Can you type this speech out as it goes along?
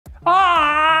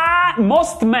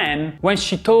Most men, when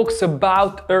she talks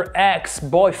about her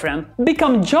ex-boyfriend,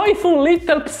 become joyful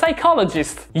little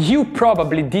psychologists. You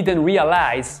probably didn't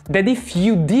realize that if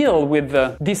you deal with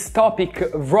this topic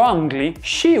wrongly,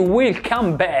 she will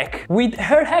come back with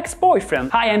her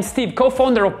ex-boyfriend. Hi, I'm Steve,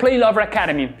 co-founder of Play Lover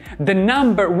Academy, the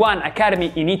 #1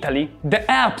 academy in Italy that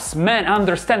helps men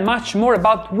understand much more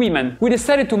about women. We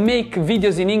decided to make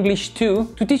videos in English too,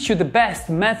 to teach you the best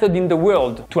method in the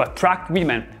world to attract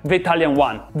women, the Italian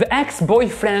one. The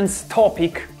ex-boyfriend's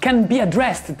topic can be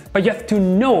addressed, but you have to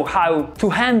know how to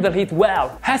handle it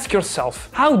well. Ask yourself,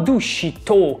 how do she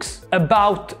talks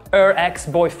about her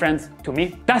ex-boyfriend to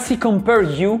me? Does he compare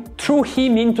you? Throw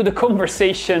him into the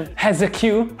conversation as a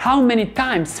cue? How many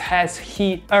times has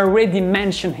he already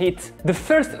mentioned it? The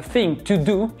first thing to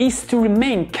do is to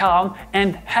remain calm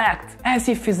and act as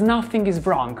if nothing is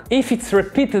wrong. If it's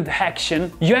repeated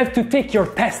action, you have to take your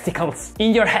testicles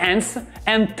in your hands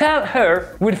and tell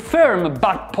her with firm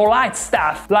but polite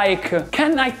stuff like,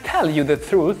 can I tell you the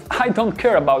truth? I don't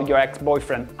care about your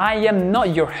ex-boyfriend. I am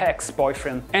not your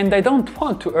ex-boyfriend and I don't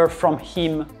want to hear from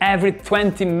him every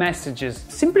 20 messages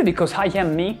simply because I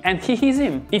am me and he is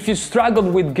him. If you struggle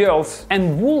with girls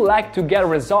and would like to get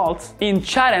results in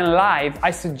chat and live,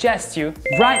 I suggest you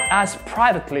write us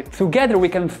privately. Together we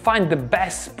can find the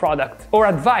best product or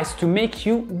advice to make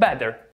you better.